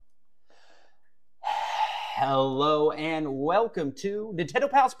Hello and welcome to Nintendo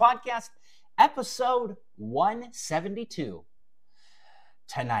Pals Podcast, episode 172.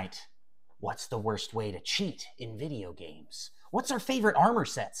 Tonight, what's the worst way to cheat in video games? What's our favorite armor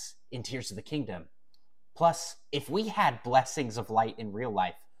sets in Tears of the Kingdom? Plus, if we had blessings of light in real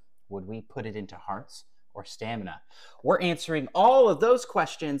life, would we put it into hearts or stamina? We're answering all of those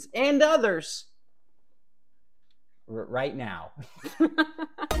questions and others right now.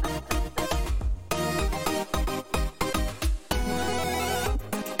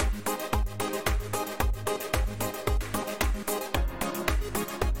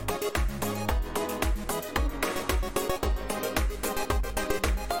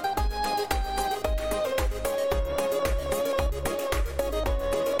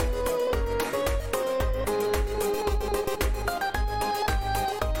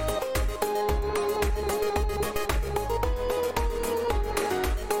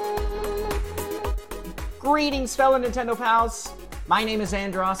 Greetings, fellow Nintendo Pals. My name is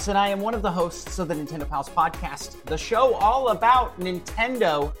Andros, and I am one of the hosts of the Nintendo Pals Podcast, the show all about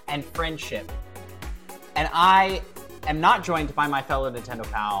Nintendo and friendship. And I am not joined by my fellow Nintendo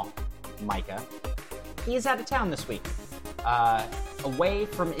pal, Micah. He is out of town this week, away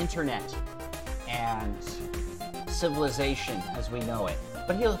from internet and civilization as we know it.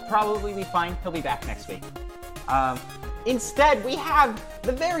 But he'll probably be fine. He'll be back next week. Instead, we have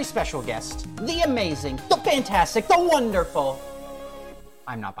the very special guest, the amazing, the fantastic, the wonderful,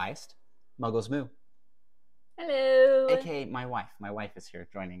 I'm not biased, Muggles Moo. Hello. AKA my wife. My wife is here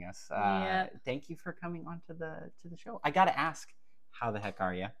joining us. Thank you for coming on to the show. I gotta ask, how the heck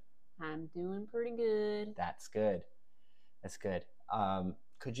are you? I'm doing pretty good. That's good. That's good.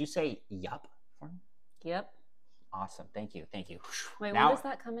 Could you say yup for me? Yep. Awesome. Thank you. Thank you. Wait, Now, when does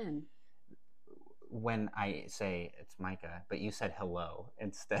that come in? when I say it's Micah, but you said hello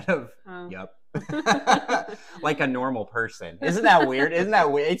instead of yup. Like a normal person. Isn't that weird? Isn't that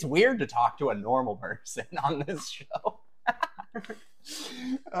weird? It's weird to talk to a normal person on this show.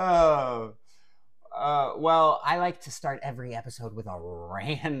 Well, I like to start every episode with a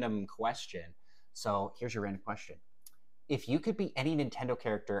random question. So here's your random question. If you could be any Nintendo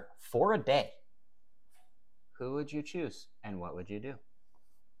character for a day, who would you choose and what would you do?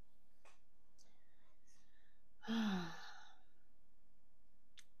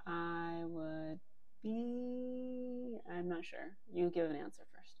 I would be... I'm not sure. You give an answer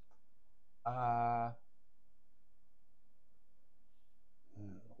first.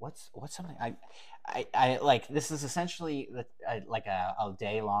 What's something I like? This is essentially like a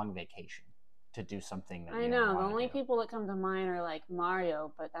day-long vacation to do something that I know. The only people that come to mind are like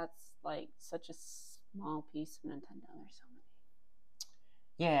Mario, but that's like such a small piece of Nintendo. There's so many.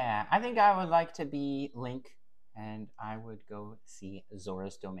 Yeah, I think I would like to be Link, and I would go see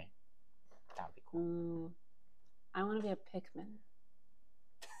Zora's Domain. That would be cool. I want to be a Pikmin.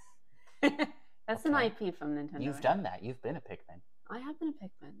 That's an IP from Nintendo. You've done that. You've been a Pikmin. I have been a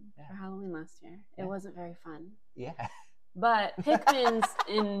Pikmin for Halloween last year. It wasn't very fun. Yeah. But Pikmins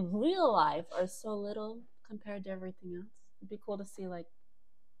in real life are so little compared to everything else. It'd be cool to see like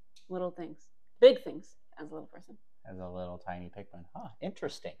little things, big things as a little person. As a little tiny Pikmin. Huh,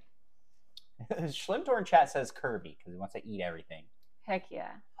 interesting. Schlimtorn chat says Kirby because he wants to eat everything. Heck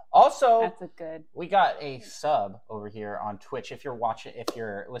yeah. Also, that's a good. We got a sub over here on Twitch. If you're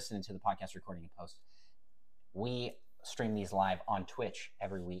listening to the podcast recording and post, we stream these live on Twitch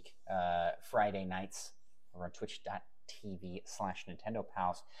every week, Friday nights over on twitch.tv/Nintendo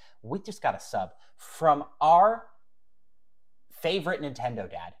Pals. We just got a sub from our favorite Nintendo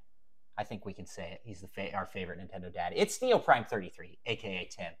dad. I think we can say it. He's our favorite Nintendo dad. It's NeoPrime33, aka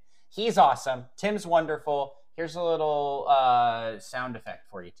Tim. He's awesome. Tim's wonderful. Here's a little sound effect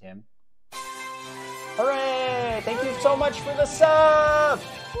for you, Tim. Hooray! Thank you so much for the sub!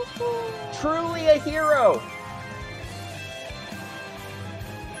 Truly a hero!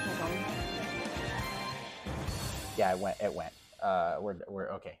 Yeah, it went.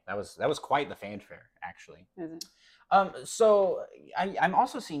 We're okay. That was quite the fanfare, actually. Is it? So I'm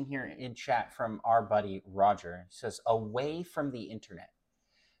also seeing here in chat from our buddy Roger. He says, away from the internet.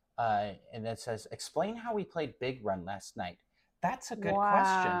 And that says, explain how we played Big Run last night. That's a good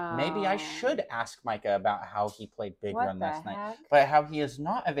question. Maybe I should ask Micah about how he played Big Run last night, but how he is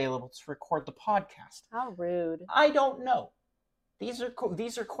not available to record the podcast. How rude. I don't know. These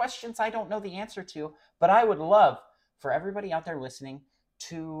are questions I don't know the answer to, but I would love for everybody out there listening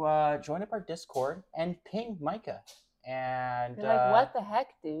to join up our Discord and ping Micah. And you're like, what the heck,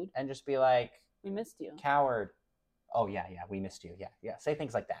 dude? And just be like, we missed you. Coward. Oh, yeah, we missed you. Yeah. Say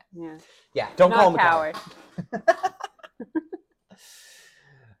things like that. Yeah. Yeah, don't call him a coward.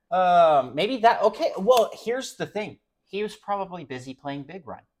 Maybe that. Okay. Well, here's the thing. He was probably busy playing Big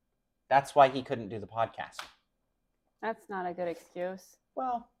Run. That's why he couldn't do the podcast. That's not a good excuse.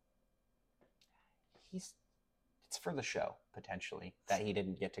 Well, it's for the show, potentially, that he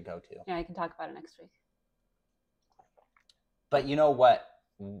didn't get to go to. Yeah, I can talk about it next week. But you know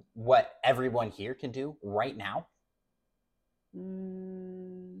what everyone here can do right now?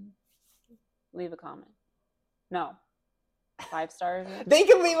 Leave a comment. No. 5-star review? They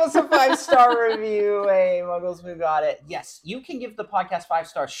can leave us a 5-star review. Hey, Muggles, who got it? Yes, you can give the podcast 5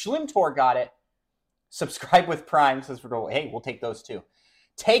 stars. Schlimtor got it. Subscribe with Prime says, hey, we'll take those too.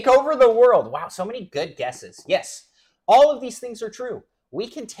 Take over the world. Wow, so many good guesses. Yes, all of these things are true. We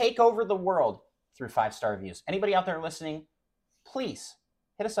can take over the world through 5-star reviews. Anybody out there listening, please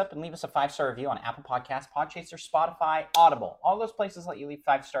hit us up and leave us a 5-star review on Apple Podcasts, Podchaser, Spotify, Audible. All those places let you leave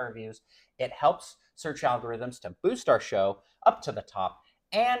 5-star reviews. It helps search algorithms to boost our show up to the top.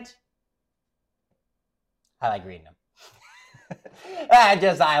 And I like reading them.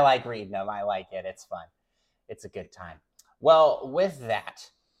 I like reading them. I like it. It's fun. It's a good time. Well, with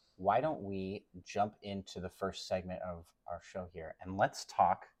that, why don't we jump into the first segment of our show here, and let's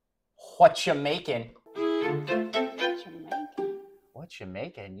talk what you making. What you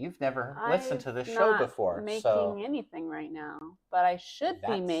making? You've never listened to this show before. I'm not making anything right now, but I should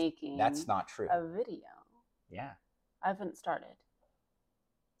be making. That's not true. A video. Yeah. I haven't started.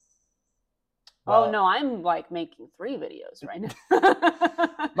 Well, oh no, I'm like making 3 videos right now.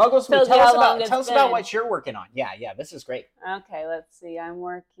 Muggles, tell us about what you're working on. Yeah, this is great. Okay, let's see. I'm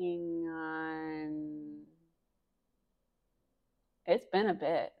working on. It's been a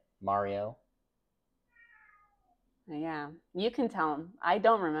bit. Mario. Yeah, you can tell him. I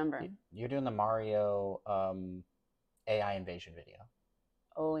don't remember. You're doing the Mario AI invasion video.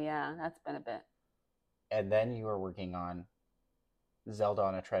 Oh yeah, that's been a bit. And then you were working on Zelda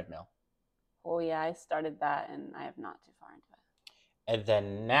on a treadmill. Oh yeah, I started that and I have not too far into it. And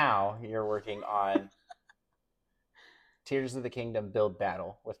then now you're working on Tears of the Kingdom build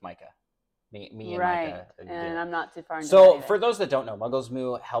battle with Micah. Me and right. Micah. And I'm not too far into it. So for those that don't know, Muggles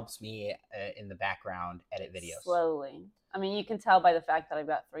Moo helps me in the background edit videos. Slowly. I mean, you can tell by the fact that I've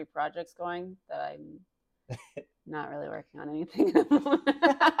got 3 projects going that I'm not really working on anything.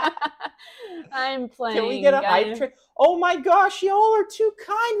 I'm playing. Can we get a hype train? Oh my gosh, y'all are too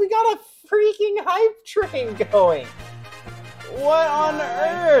kind. We got a freaking hype train going. What on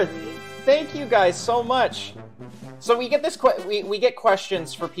earth? Thank you guys so much. So we get we get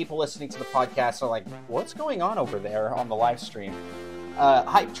questions for people listening to the podcast. So like, what's going on over there on the live stream?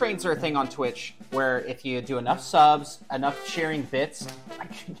 Hype trains are a thing on Twitch where if you do enough subs, enough sharing bits, my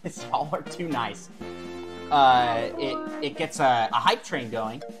goodness, y'all are too nice. It gets a hype train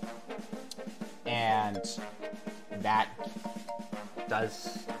going, and that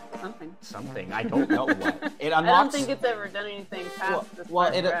does something. I don't know what. It unlocks. I don't think it's ever done anything past this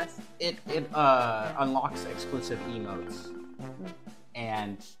part for us. It unlocks exclusive emotes,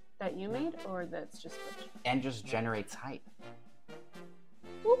 and that you made, or that's just Twitch? And just generates hype.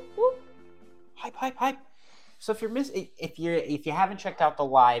 Whoop, whoop. Hype. So if you haven't checked out the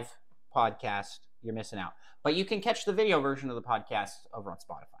live podcast, you're missing out. But you can catch the video version of the podcast over on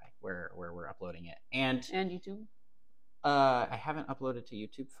Spotify, where we're uploading it, and YouTube. I haven't uploaded to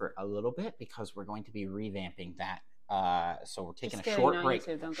YouTube for a little bit because we're going to be revamping that. So we're taking a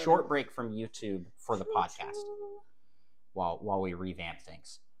short break from YouTube for the podcast while we revamp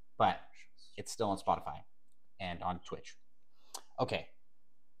things. But it's still on Spotify and on Twitch. Okay.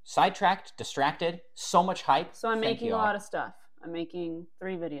 Sidetracked, distracted, so much hype. So I'm making a lot of stuff. I'm making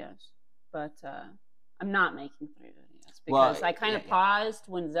 3 videos, but I'm not making 3 videos because I kind of paused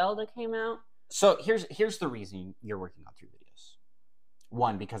when Zelda came out. So here's the reason you're working on 3 videos.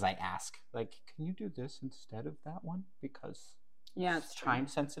 1, because I ask, like, can you do this instead of that one? Because it's time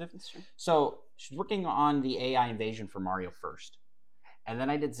sensitive. That's true. So she's working on the AI invasion for Mario first, and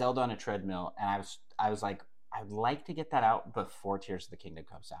then I did Zelda on a treadmill, and I was like, I'd like to get that out before Tears of the Kingdom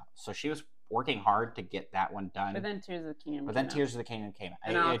comes out. So she was working hard to get that one done. But then Tears of the Kingdom came out.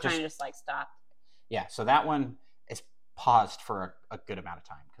 And I kind of just like stopped. Yeah, so that one is paused for a good amount of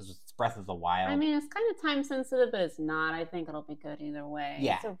time because it's Breath of the Wild. I mean, it's kind of time sensitive, but it's not. I think it'll be good either way.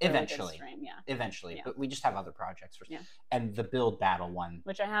 Yeah, it's a really eventually. Good stream. Yeah, eventually. Yeah. But we just have other projects. Yeah. And the build battle one,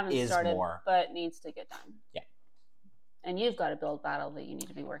 which I haven't started, but needs to get done. Yeah. And you've got a build battle that you need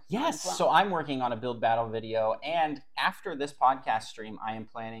to be working on. Yes, so I'm working on a build battle video, and after this podcast stream, I am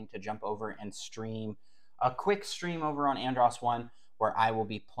planning to jump over and stream a quick stream over on Andros 1 where I will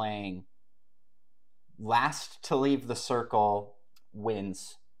be playing Last to Leave the Circle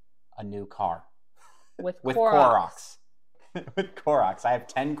Wins a New Car with Koroks. with Koroks. I have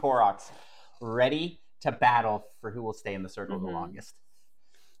 10 Koroks ready to battle for who will stay in the circle the longest.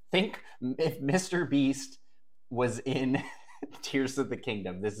 Think if Mr. Beast was in Tears of the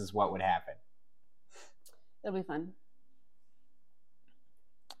Kingdom, this is what would happen. It'll be fun.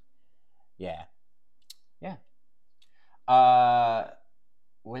 Yeah.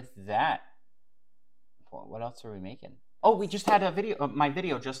 With that, well, what else are we making? Oh, we just had a video. My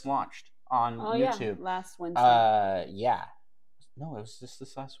video just launched on YouTube. Yeah, last Wednesday. Yeah. No, it was just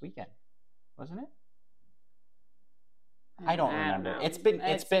this last weekend, wasn't it? I don't remember. It's been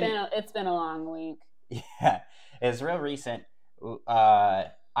a long week. Yeah, it's real recent.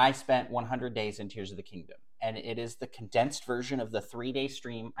 I spent 100 days in Tears of the Kingdom, and it is the condensed version of the 3-day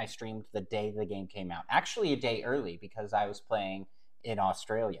stream I streamed the day the game came out. Actually, a day early because I was playing in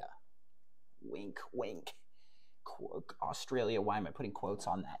Australia. Wink, wink. Australia. Why am I putting quotes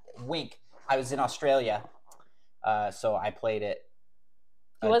on that? Wink. I was in Australia, so I played it.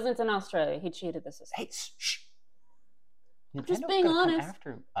 He wasn't in Australia. He cheated the system. Hey, shh. I'm just being honest. Come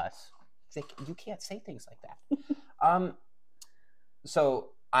after us. You can't say things like that.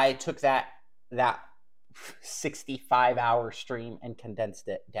 So I took that 65-hour stream and condensed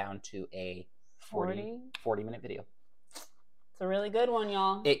it down to a 40-minute video. It's a really good one,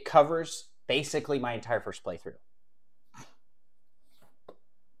 y'all. It covers basically my entire first playthrough.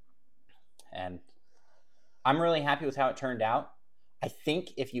 And I'm really happy with how it turned out. I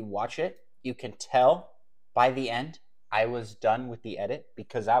think if you watch it, you can tell by the end I was done with the edit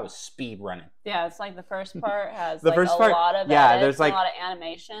because I was speed running. Yeah, it's like the first part has lot of edits, there's like a lot of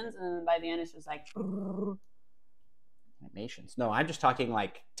animations, and then by the end it's just like animations. No, I'm just talking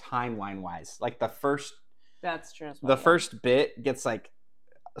like timeline wise. Like the first That's true as well. The first bit gets like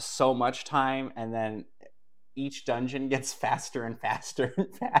so much time, and then each dungeon gets faster and faster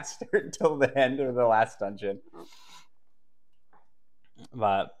and faster until the end of the last dungeon.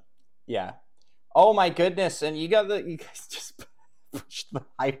 But yeah. Oh my goodness, and you guys just pushed the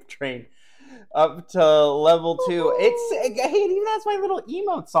hype train up to level 2. It even has my little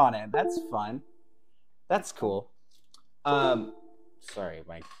emotes on it. That's fun. That's cool. Sorry,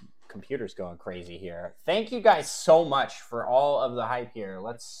 my computer's going crazy here. Thank you guys so much for all of the hype here.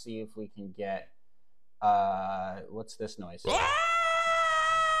 Let's see if we can get what's this noise?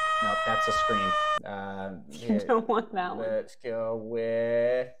 Nope, that's a scream. You don't want that one. Let's go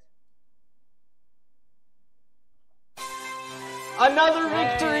with another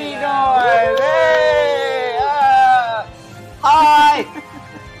victory noise! Hey! Hi!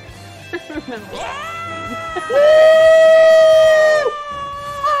 Remember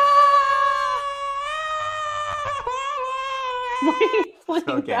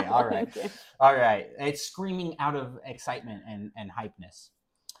Okay, all right. All right. It's screaming out of excitement and hypeness.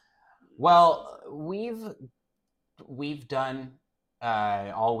 Well, we've done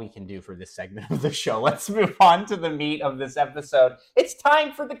all we can do for this segment of the show. Let's move on to the meat of this episode. It's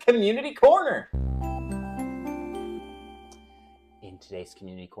time for the Community Corner. In today's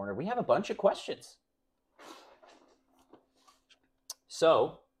Community Corner, we have a bunch of questions.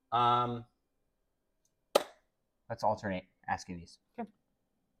 So, let's alternate asking these. Okay.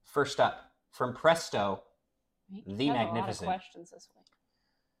 First up, from Presto, the Magnificent. Magnificent. A lot of questions this week.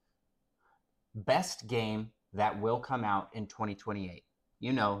 Best game that will come out in 2028.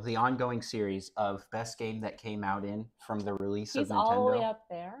 You know, the ongoing series of best game that came out in from the release of Nintendo. He's all the way up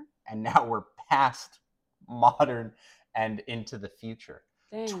there. And now we're past modern and into the future.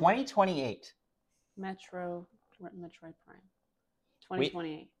 Dang. 2028. Metroid Prime.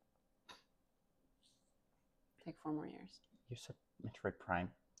 2028. Take 4 more years. You said Metroid Prime.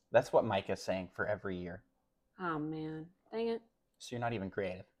 That's what Micah's saying for every year. Oh, man. Dang it. So you're not even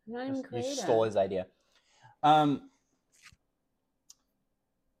creative. I'm not even creative. You stole his idea.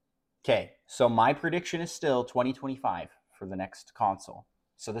 Okay, so my prediction is still 2025 for the next console.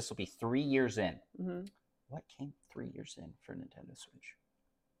 So this will be 3 years in. Mm-hmm. What came 3 years in for Nintendo Switch?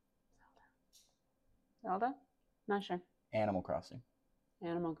 Zelda? Not sure. Animal Crossing.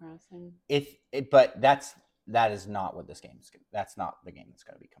 Animal Crossing. But that is not what this game is. That's not the game that's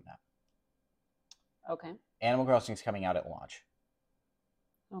going to be coming out. Okay. Animal Crossing is coming out at launch.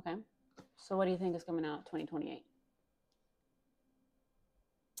 Okay. So what do you think is coming out 2028?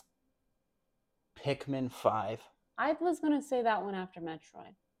 Pikmin 5. I was going to say that one after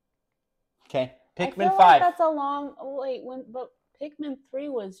Metroid. Okay. Pikmin I feel 5. Like that's a long but Pikmin 3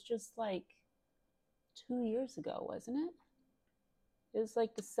 was just like 2 years ago, wasn't it? It was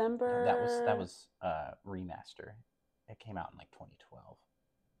like December. That was remaster. It came out in like 2012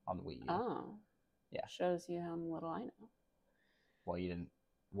 on the Wii U. Oh. Yeah. Shows you how little I know. Well, you didn't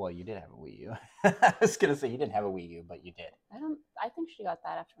Well, you did have a Wii U. I was gonna say you didn't have a Wii U, but you did. I think she got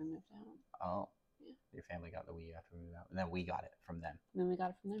that after we moved out. Oh, Yeah. your family got the Wii U after we moved out, and then we got it from them. And then we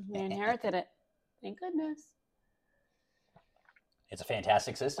got it from them. We inherited it. Thank goodness. It's a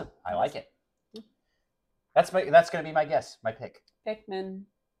fantastic system. I like it. Yeah. That's gonna be my guess, my pick. Pikmin.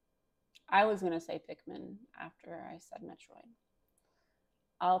 I was gonna say Pikmin after I said Metroid.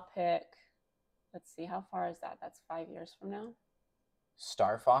 I'll pick. Let's see, how far is that? That's 5 years from now.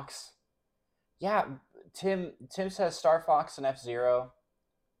 Star Fox. Yeah, Tim says Star Fox and F-Zero,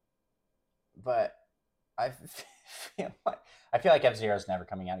 but I feel like F-Zero is never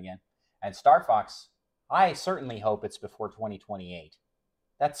coming out again. And Star Fox, I certainly hope it's before 2028.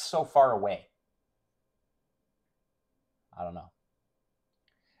 That's so far away. I don't know.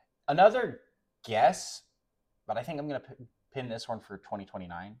 Another guess, but I think I'm going to pin this one for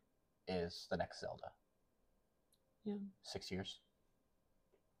 2029, is the next Zelda. Yeah. 6 years.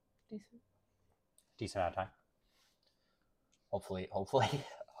 Decent. Amount of time. Hopefully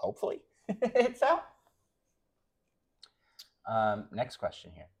it's out. Next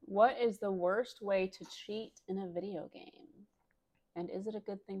question here. What is the worst way to cheat in a video game? And is it a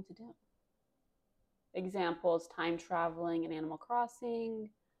good thing to do? Examples: time traveling in Animal Crossing,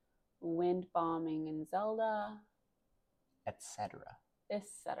 wind bombing in Zelda, etc.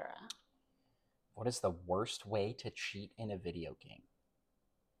 What is the worst way to cheat in a video game?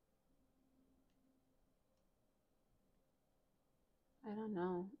 I don't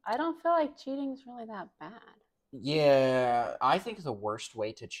know. I don't feel like cheating is really that bad. Yeah, I think the worst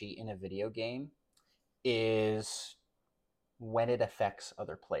way to cheat in a video game is when it affects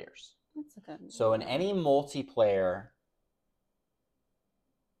other players. That's a good one. So in any multiplayer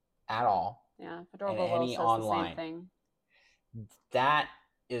at all, yeah, in any online, the same thing. That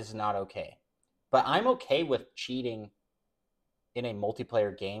is not okay. But I'm okay with cheating in a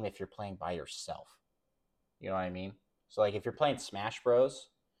multiplayer game if you're playing by yourself. You know what I mean? So like if you're playing Smash Bros,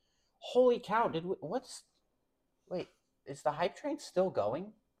 holy cow, wait, is the hype train still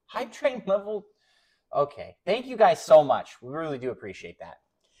going? Hype train level. Okay. Thank you guys so much. We really do appreciate that.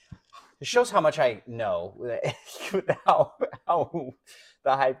 It shows how much I know how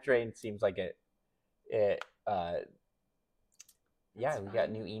the hype train seems like it yeah, we got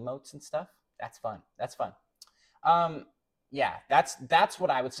new emotes and stuff. That's fun. Yeah, that's what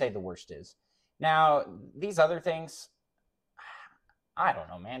I would say the worst is. Now, these other things, I don't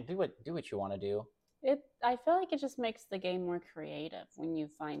know, man. Do what you want to do. I feel like it just makes the game more creative when you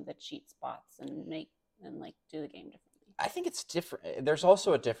find the cheat spots and do the game differently. I think it's different. There's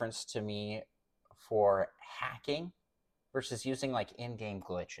also a difference to me for hacking versus using like in-game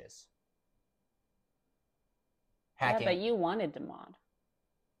glitches. Hacking. Yeah, but you wanted to mod.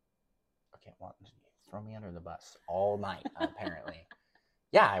 Okay, well, throw me under the bus all night, apparently.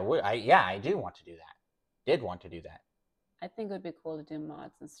 Yeah, I would. I do want to do that. Did want to do that. I think it would be cool to do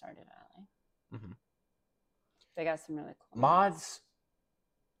mods in Stardew Valley. Mm-hmm. They got some really cool mods.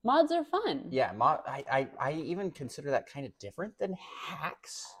 Mods are fun. Yeah, I even consider that kind of different than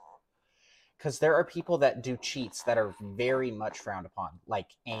hacks. Because there are people that do cheats that are very much frowned upon, like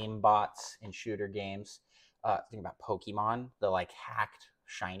aim bots in shooter games. Think about Pokemon, the like hacked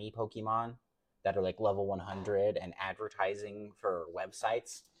shiny Pokemon that are like level 100 and advertising for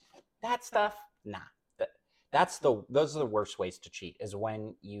websites. That stuff, nah. Those are the worst ways to cheat, is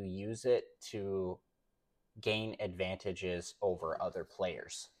when you use it to gain advantages over other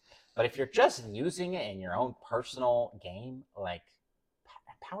players. But if you're just using it in your own personal game, like,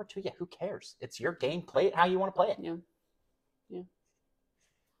 power to you. Who cares? It's your game. Play it how you want to play it. Yeah.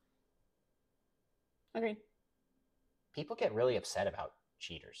 Agreed. People get really upset about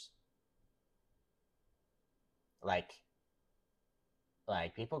cheaters. Like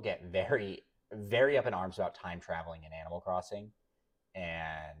people get very, very up in arms about time traveling in Animal Crossing,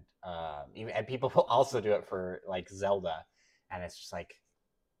 and people will also do it for like Zelda, and it's just like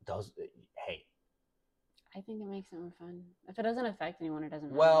those. Hey, I think it makes it more fun. If it doesn't affect anyone, it doesn't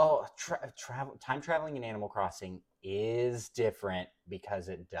matter. Well, time traveling in Animal Crossing is different because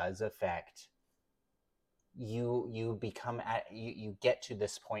it does affect you. You get to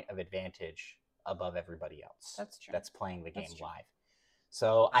this point of advantage above everybody else. That's true. That's playing the game live.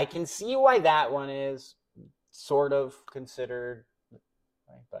 So I can see why that one is sort of considered,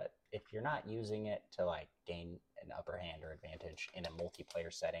 right? But if you're not using it to like gain an upper hand or advantage in a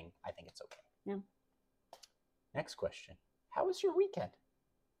multiplayer setting, I think it's okay. Yeah. Next question. How was your weekend?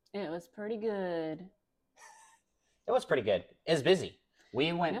 It was pretty good. It was pretty good. It was busy.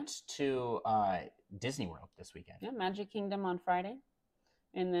 We went to Disney World this weekend. Yeah, Magic Kingdom on Friday.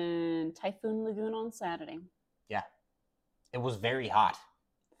 And then Typhoon Lagoon on Saturday. Yeah. It was very hot.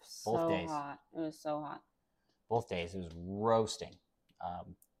 so Both days. hot. It was so hot. Both days. It was roasting.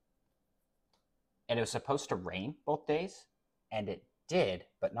 And it was supposed to rain both days, and it did,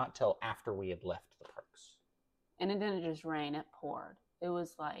 but not till after we had left the parks. And it didn't just rain, it poured. It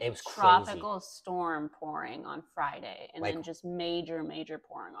was like It was tropical storm pouring on Friday, and Like- then just major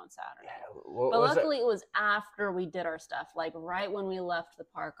pouring on Saturday. What But was luckily, it was after we did our stuff, like right when we left the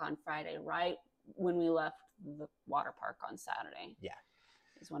park on Friday, right when we left the water park on Saturday. Yeah.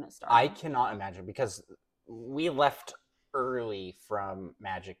 Is when it started. I cannot imagine, because we left early from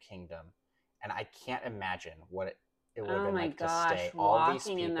Magic Kingdom, and I can't imagine what it would have Oh been my like gosh, to stay all these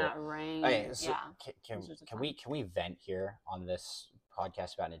walking people. in that rain. Okay, so Yeah. can This was can we vent here on this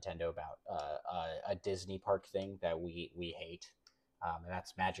podcast about Nintendo about a Disney park thing that we hate, and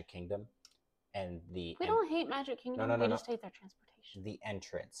that's Magic Kingdom, and We don't hate Magic Kingdom. no, we no. just hate their transportation. the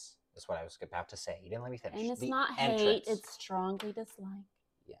entrance is what I was about to say. You didn't let me finish. And it's The not entrance. hate; it's strongly dislike.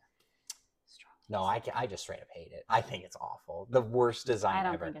 Yeah. Strongly No, dislike. I just straight up hate it. I think it's awful. The worst design I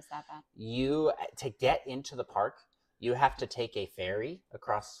don't ever. think it's that bad. You to get into the park, you have to take a ferry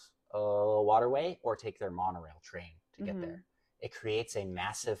across a waterway or take their monorail train to get Mhm. there. It creates a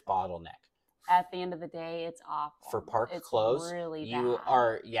massive bottleneck. At the end of the day, it's awful. For park it's close, really you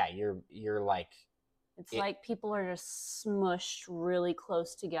bad. you're like, It's like people are just smushed really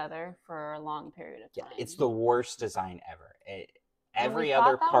close together for a long period of time. it's the worst design ever. And Every we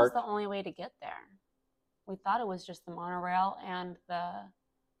other thought that park, was the only way to get there. We thought it was just the monorail and the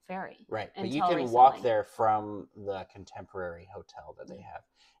ferry. right? But you until can walk recently. there from the Contemporary Hotel that they have.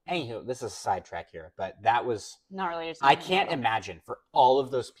 Anywho, this is a sidetrack here, but that was Not related to I Nintendo. can't imagine for all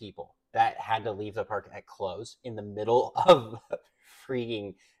of those people that had to leave the park at close in the middle of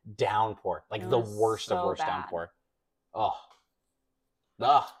freaking downpour, like It the was worst of so worst bad. downpour.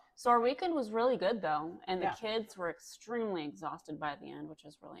 Ugh. So our weekend was really good though, and the Yeah. kids were extremely exhausted by the end, which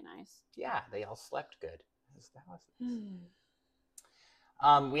was really nice. Yeah, they all slept good. That was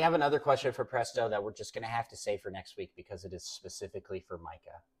we have another question for Presto that we're just going to have to say for next week because it is specifically for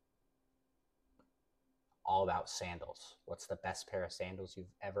Micah. All about sandals. What's the best pair of sandals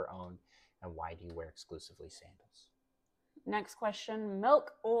you've ever owned, and why do you wear exclusively sandals? Next question: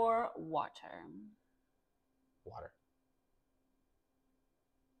 milk or water? Water.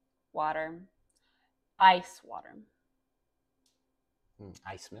 Water. Ice water.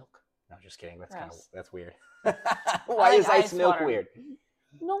 Ice milk? No, just kidding. That's Gross. that's weird. I Why like is ice milk water. weird?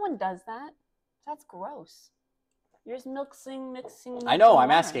 No one does that. That's gross. You're just mixing. I know. milk I'm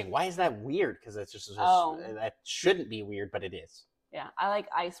and asking. Why is that weird? Because it's just Oh. that shouldn't be weird, but it is. Yeah, I like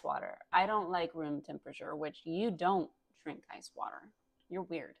ice water. I don't like room temperature, which you don't drink ice water. You're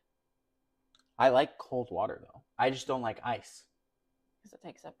weird I like cold water though. I just don't like ice. because it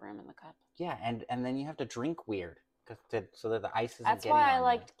takes up room in the cup. Yeah, and then you have to drink weird so that the ice isn't That's getting why I on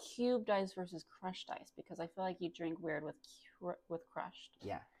liked cubed ice versus crushed ice because I feel like you drink weird with crushed. You.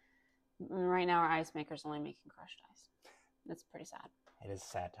 Yeah, And right now, our ice maker's only making crushed ice. That's pretty sad. it is a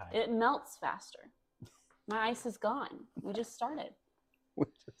sad time. It melts faster. My ice is gone. We just started. We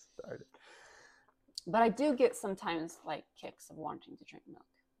just started. But I do get sometimes like kicks of wanting to drink milk.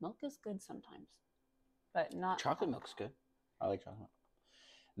 Milk is good sometimes, but not Chocolate all milk's the good. I like chocolate. time.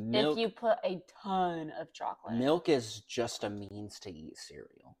 Milk, If you put a ton of chocolate milk is just a means to eat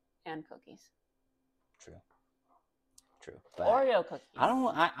cereal. and cookies, True. But Oreo cookies.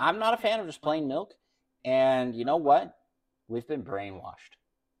 I'm not a fan of just plain milk. And you know what? We've been brainwashed.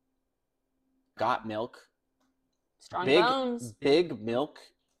 Got Milk, Strong bones. big milk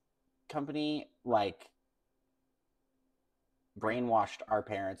company, like brainwashed our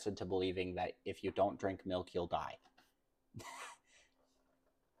parents into believing that if you don't drink milk, you'll die.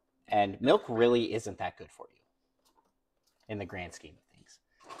 And milk really isn't that good for you in the grand scheme of things.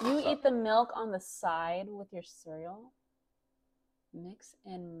 You So- eat the milk on the side with your cereal. Mix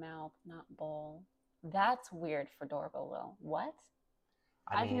in mouth, not bowl. That's weird for Dorville Will. What?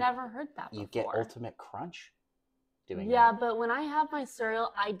 I I've mean, never heard that before. you get Ultimate Crunch doing Yeah, that. but when I have my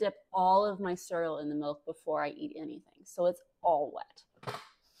cereal, I dip all of my cereal in the milk before I eat anything. So it's all wet.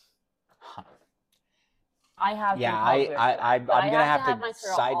 Huh. I have been Yeah, called weird for that, I'm but I gonna have have my to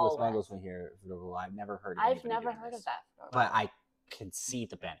cereal side all with wet. Muggles when here. I've never heard. Of I've anybody never doing heard this. of that. For But I can see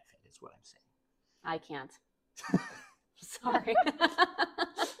the benefit. Is what I'm saying. I can't. Sorry.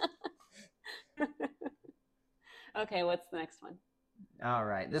 Okay, what's the next one? All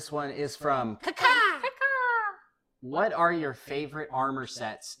right, this one is from Kaka. What are your favorite armor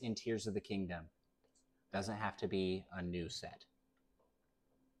sets in Tears of the Kingdom? Doesn't have to be a new set.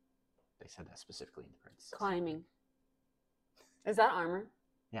 They said that specifically in the parentheses. Climbing. Is that armor?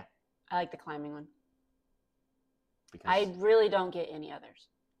 Yeah. I like the climbing one. Because I really don't get any others.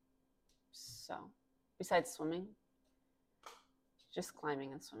 So, besides swimming, just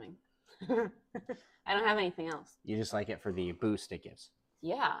climbing and swimming. I don't have anything else. You just like it for the boost it gives.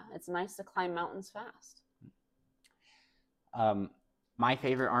 Yeah, it's nice to climb mountains fast. My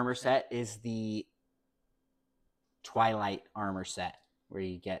favorite armor set is the Twilight armor set, where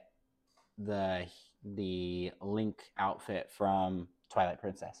you get the Link outfit from Twilight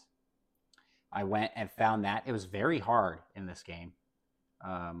Princess. I went and found that. It was very hard in this game.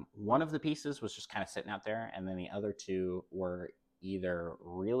 One of the pieces was just kind of sitting out there, and then the other two were either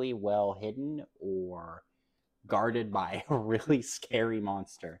really well hidden or guarded by a really scary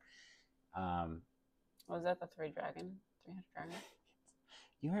monster. Was that the three-headed dragon?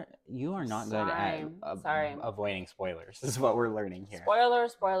 You are not good at avoiding spoilers. This is what we're learning here. Spoiler.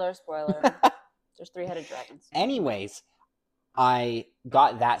 There's three-headed dragons. Anyways, I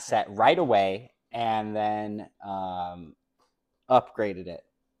got that set right away and then upgraded it.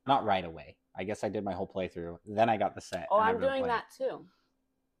 Not right away. I guess I did my whole playthrough. Then I got the set. Oh, I'm doing that too.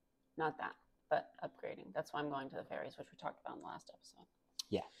 Not that, but upgrading. That's why I'm going to the fairies, which we talked about in the last episode.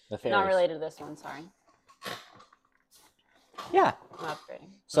 Yeah, the fairies. Not related to this one, sorry. Yeah. I'm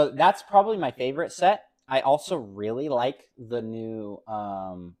upgrading. So that's probably my favorite set. I also really like the new,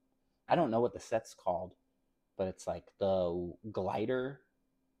 I don't know what the set's called, but it's like the glider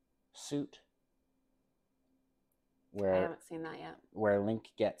suit. I haven't seen that yet. Where Link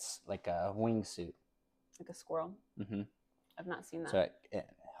gets like a wingsuit. Like a squirrel? Mm-hmm. I've not seen that. So it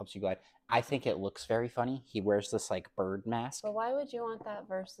helps you glide. I think it looks very funny. He wears this like bird mask. But why would you want that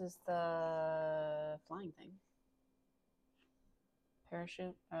versus the flying thing?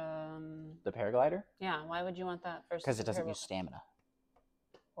 Parachute? The paraglider? Yeah, why would you want that versus? Because it doesn't use stamina.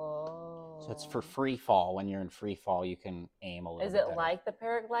 Oh. So it's for free fall. When you're in free fall, you can aim a little bit Is it better. like the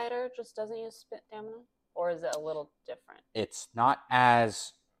paraglider, just doesn't use stamina? Or is it a little different? It's not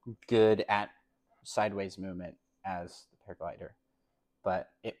as good at sideways movement as the paraglider,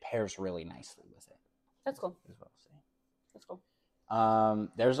 but it pairs really nicely with it. That's cool. As well. That's cool.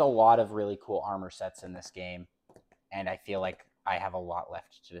 There's a lot of really cool armor sets in this game, and I feel like I have a lot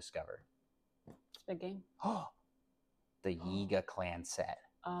left to discover. It's a big game. The Yiga clan set.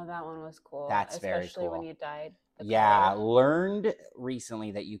 Oh, that one was cool. That's very cool. Especially when you died. Yeah, learned recently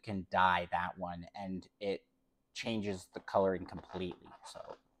that you can dye that one, and it changes the coloring completely. So,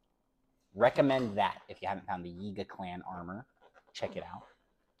 recommend that if you haven't found the Yiga clan armor. Check it out,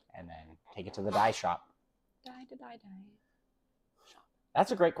 and then take it to the dye shop. Dye. Shop.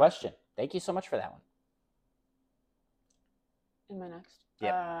 That's a great question. Thank you so much for that one. Am I next?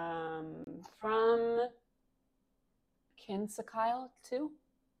 Yeah. From Kinsakyle 2?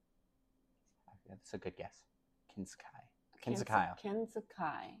 That's a good guess. Kinsakyle.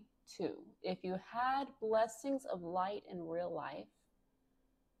 Kinsakai 2. If you had blessings of light in real life,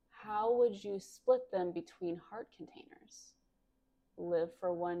 how would you split them between heart containers? Live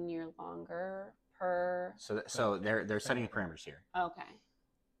for 1 year longer per... So they're setting parameters here. Okay.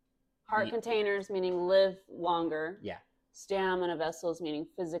 Heart containers meaning live longer. Yeah. Stamina vessels meaning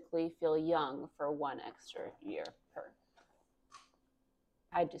physically feel young for 1 extra year per.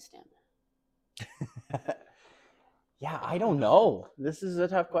 I'd do stamina. Yeah, I don't know. This is a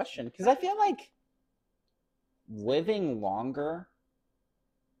tough question because I feel like living longer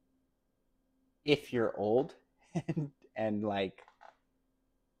if you're old and like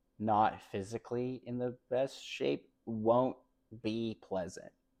not physically in the best shape won't be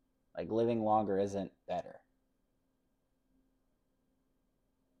pleasant. Like living longer isn't better.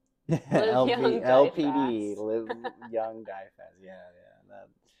 LPD, live young, die fast. Yeah.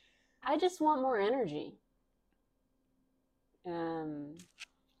 I just want more energy.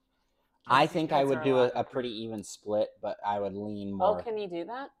 I think I would do a pretty even split, but I would lean more. Oh, can you do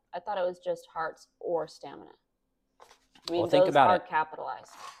that? I thought it was just hearts or stamina. I mean, well, think those about are it.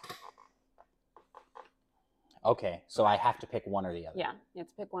 Capitalized. Okay, so I have to pick one or the other. Yeah, you have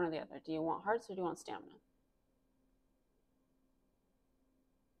to pick one or the other. Do you want hearts or do you want stamina?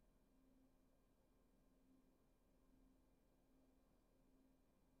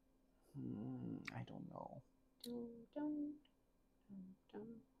 I don't know. Dun.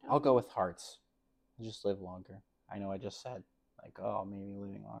 I'll go with hearts. I'll just live longer. I know I just said, like, oh, maybe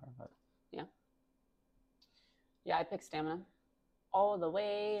living longer, but... Yeah, I pick stamina. All the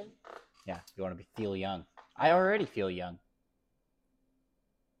way. Yeah, you want to feel young. I already feel young.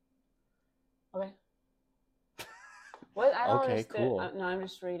 Okay. What? I don't Okay, understand. cool. No, I'm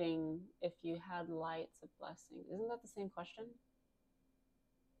just reading. If you had lights of blessing, isn't that the same question?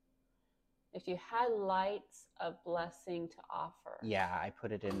 If you had lights of blessing to offer. Yeah, I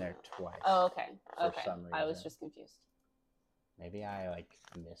put it in there twice. Oh, okay. For Okay. some I was reason. just confused. Maybe I, like,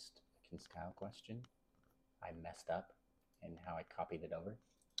 missed a American style question. I messed up in how I copied it over.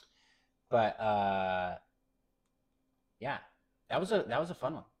 But yeah, that was a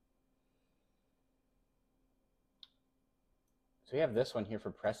fun one. So we have this one here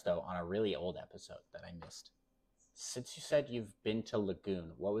for Presto on a really old episode that I missed. Since you said you've been to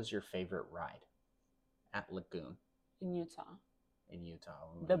Lagoon, what was your favorite ride at Lagoon? In Utah. In Utah.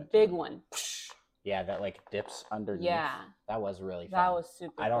 The big one. Yeah, that like dips underneath. Yeah. That was really fun. That was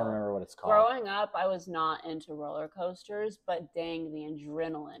super I don't cool. remember what it's called. Growing up, I was not into roller coasters, but dang, the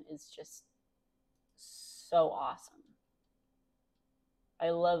adrenaline is just so awesome. I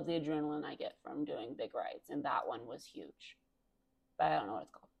love the adrenaline I get from doing big rides, and that one was huge. But I don't know what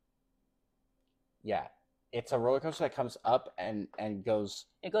it's called. Yeah. It's a roller coaster that comes up and goes.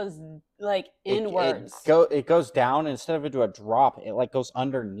 It goes like inwards. It goes down, and instead of it to a drop, it like goes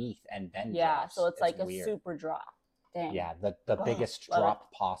underneath and then drops. So it's like weird. A super drop. Dang. Yeah, the biggest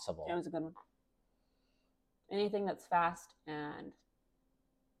drop possible. It was a good one. Anything that's fast and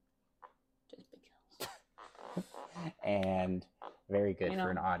just big hills. And very good for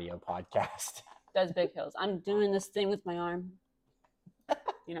an audio podcast. Does big hills. I'm doing this thing with my arm.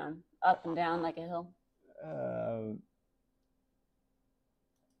 Up and down like a hill.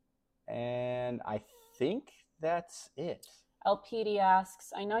 And I think that's it. LPD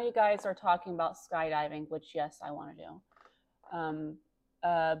asks, I know you guys are talking about skydiving, which yes, I want to do.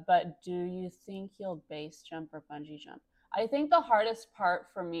 But do you think you'll base jump or bungee jump? I think the hardest part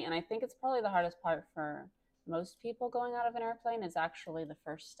for me, and I think it's probably the hardest part for most people going out of an airplane, is actually the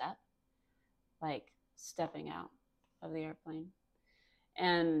first step, like stepping out of the airplane.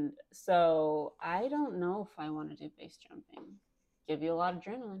 And so I don't know if I want to do base jumping. Give you a lot of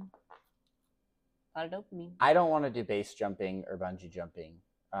adrenaline, a lot of dopamine. I don't want to do base jumping or bungee jumping.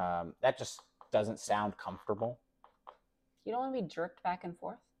 That just doesn't sound comfortable. You don't want to be jerked back and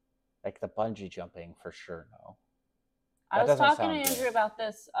forth? Like the bungee jumping, for sure, no. I was talking to Andrew about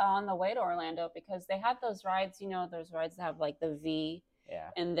this on the way to Orlando, because they have those rides, those rides that have like the V,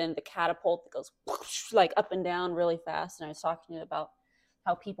 and then the catapult that goes like up and down really fast. And I was talking to you about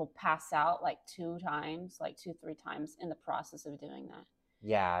how people pass out like 3 times in the process of doing that.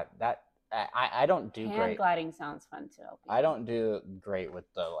 Yeah, that I don't do great. Hand gliding sounds fun too. I don't do great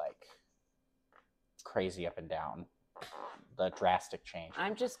with the like crazy up and down, the drastic change.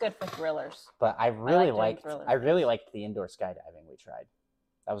 I'm just good for thrillers. But I really liked the indoor skydiving we tried.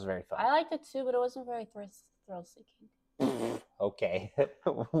 That was very fun. I liked it too, but it wasn't very thrill seeking. Okay.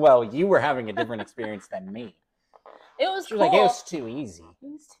 Well, you were having a different experience than me. It was cool. Like, it was too easy. It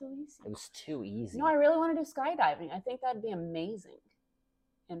was too easy. No, I really want to do skydiving. I think that'd be amazing.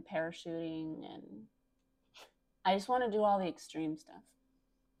 And parachuting, and I just want to do all the extreme stuff.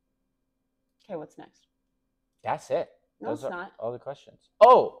 Okay, what's next? That's it. No, it's not. All the questions.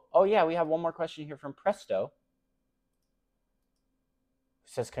 Oh yeah, we have one more question here from Presto. It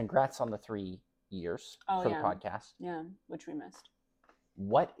says, congrats on the 3 years for the podcast. Yeah, which we missed.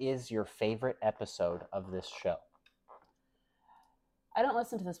 What is your favorite episode of this show? I don't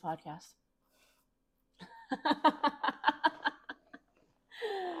listen to this podcast.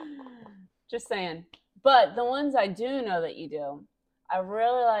 Just saying. But the ones I do know that you do, I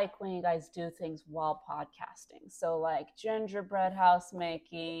really like when you guys do things while podcasting. So like gingerbread house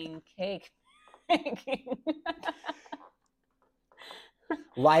making, cake making.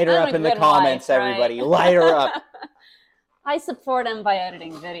 Light her up in the comments, wife, everybody. Right? Light her up. I support him by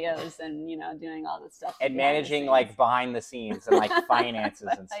editing videos and, doing all this stuff. And managing like behind the scenes and like finances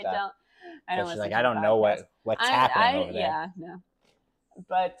and stuff. I don't. She's like, I don't know what's happening over there. Yeah, no.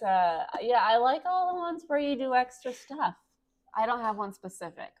 But I like all the ones where you do extra stuff. I don't have one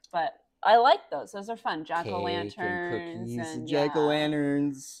specific, but I like those. Those are fun. Jack-o'-lanterns and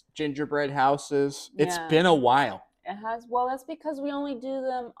jack-o'-lanterns, gingerbread houses. It's been a while. It has. Well, that's because we only do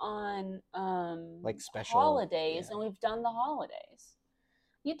them on like special holidays, and we've done the holidays.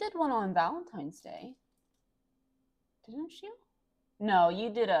 You did one on Valentine's Day, didn't you? No,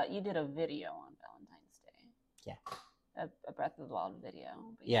 you did a video on Valentine's Day. Yeah, a Breath of the Wild video.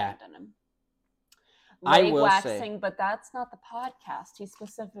 But yeah, haven't done them. I will waxing, say, but that's not the podcast. He's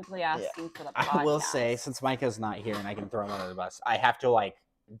specifically asking for the podcast. I will say, since Micah's not here and I can throw him under the bus, I have to like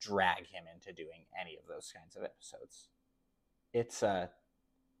drag him into doing any of those kinds of episodes. It's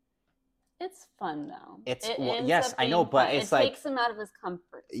fun though. Yes, I know, but it takes him out of his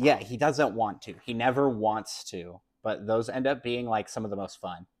comfort zone. Yeah, he doesn't want to. He never wants to, but those end up being like some of the most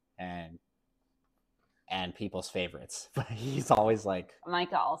fun and people's favorites. But he's always like,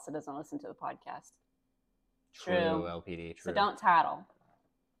 Micah also doesn't listen to the podcast. True, LPD, true. So don't tattle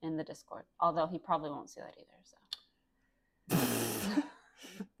in the Discord. Although he probably won't see that either. So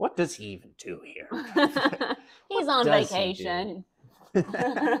What does he even do here? He's on does he vacation.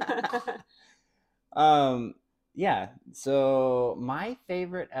 Yeah, so my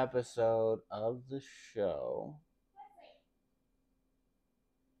favorite episode of the show,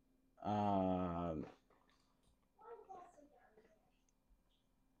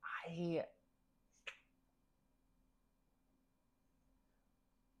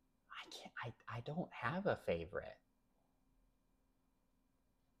 I don't have a favorite.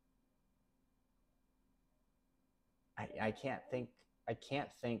 I can't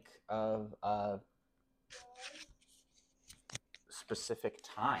think of a specific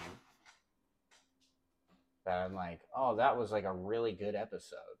time that I'm like, oh, that was like a really good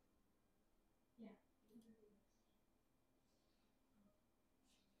episode.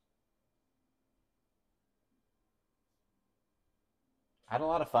 I had a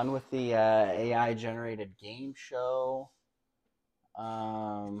lot of fun with the AI generated game show.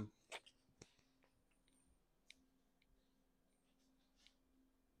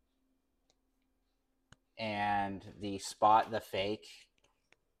 And the Spot the Fake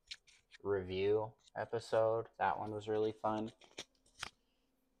review episode. That one was really fun.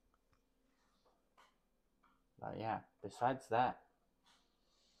 But yeah, besides that,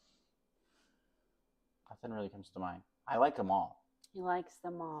 nothing really comes to mind. I like them all. He likes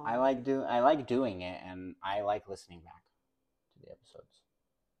them all. I like doing it, and I like listening back to the episodes.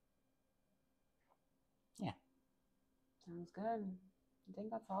 Yeah. Sounds good. I think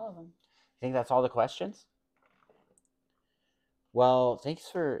that's all of them. You think that's all the questions? Well, thanks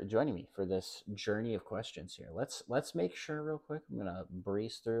for joining me for this journey of questions here. Let's make sure real quick. I'm gonna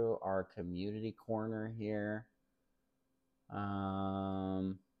breeze through our community corner here.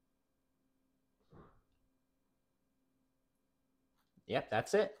 Yep,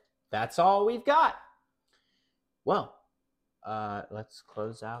 that's it. That's all we've got. Well, let's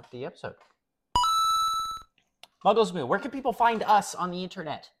close out the episode. Muggles Moo, where can people find us on the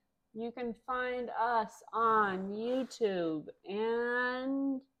internet? You can find us on YouTube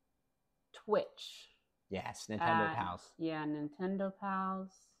and Twitch. Yes, Nintendo Pals. Yeah, Nintendo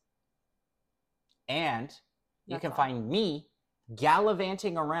Pals. And you That's can all. find me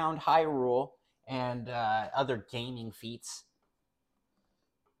gallivanting around Hyrule and other gaming feats.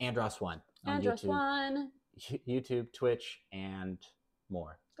 Andros1 on Andros1. YouTube, Twitch, and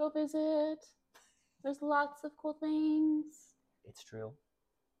more. Go visit. There's lots of cool things. It's true.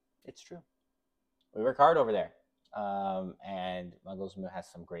 It's true. We work hard over there. And Muggles Moo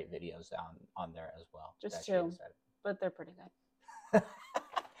has some great videos on there as well. Just two, but they're pretty good.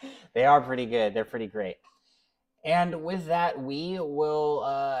 They are pretty good. They're pretty great. And with that, we will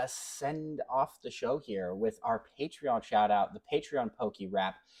send off the show here with our Patreon shout out, the Patreon Pokey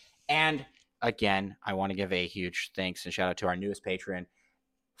Rap. And again, I want to give a huge thanks and shout out to our newest patron,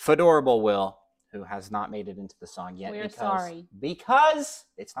 Fedorable Will, who has not made it into the song yet. We're sorry. Because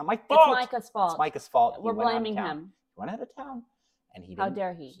it's not my fault. It's Micah's fault. It's Micah's fault. We're blaming him. He went out of town, and he didn't. How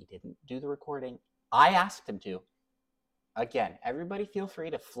dare he? He didn't do the recording. I asked him to. Again, everybody feel free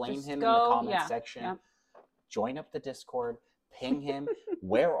to flame Just him go, in the comment yeah, section. yeah. Join up the Discord. Ping him.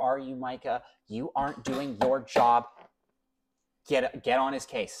 Where are you, Micah? You aren't doing your job. Get on his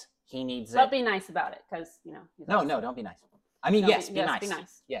case. He needs it. But be nice about it, because, you know. He's awesome. No, don't be nice. I mean, yes, be nice. Be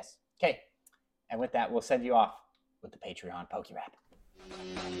nice. Yes. Okay. And with that, we'll send you off with the Patreon Pokey Rap.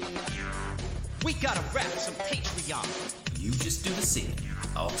 We gotta rap some Patreon. You just do the singing.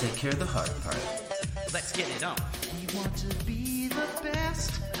 I'll take care of the hard part. Let's get it on. We want to be the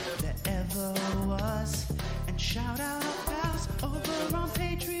best that ever was. And shout out our pals over on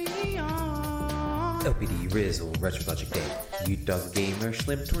Patreon. LPD, Rizzle, Retrologic Day, U-Dog Gamer,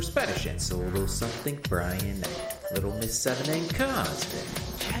 Schlim Tour, Spanish, and Solo Something, Brian Knight, Little Miss 7, and Cosmic.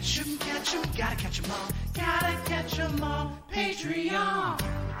 Catch 'em, gotta catch 'em all. Gotta catch 'em all. Patreon.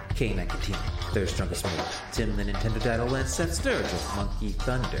 K9 Katina, Third Strongest Move, Tim the Nintendo Dad, and Seth Sturgill, Monkey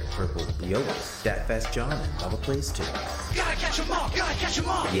Thunder, Purple Biolas, Dat Fast John, and Lava Plays 2. Gotta catch 'em all. Gotta catch 'em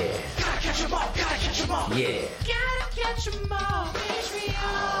all. Yeah. Gotta catch 'em all. Gotta catch 'em all. Yeah. Gotta catch 'em all.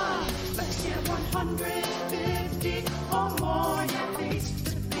 Patreon. Let's get 150 or more. Yeah, please.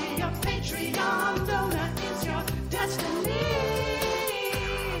 To be a Patreon donor is your destiny.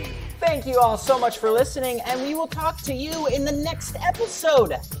 Thank you all so much for listening, and we will talk to you in the next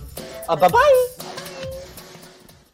episode. Bye-bye.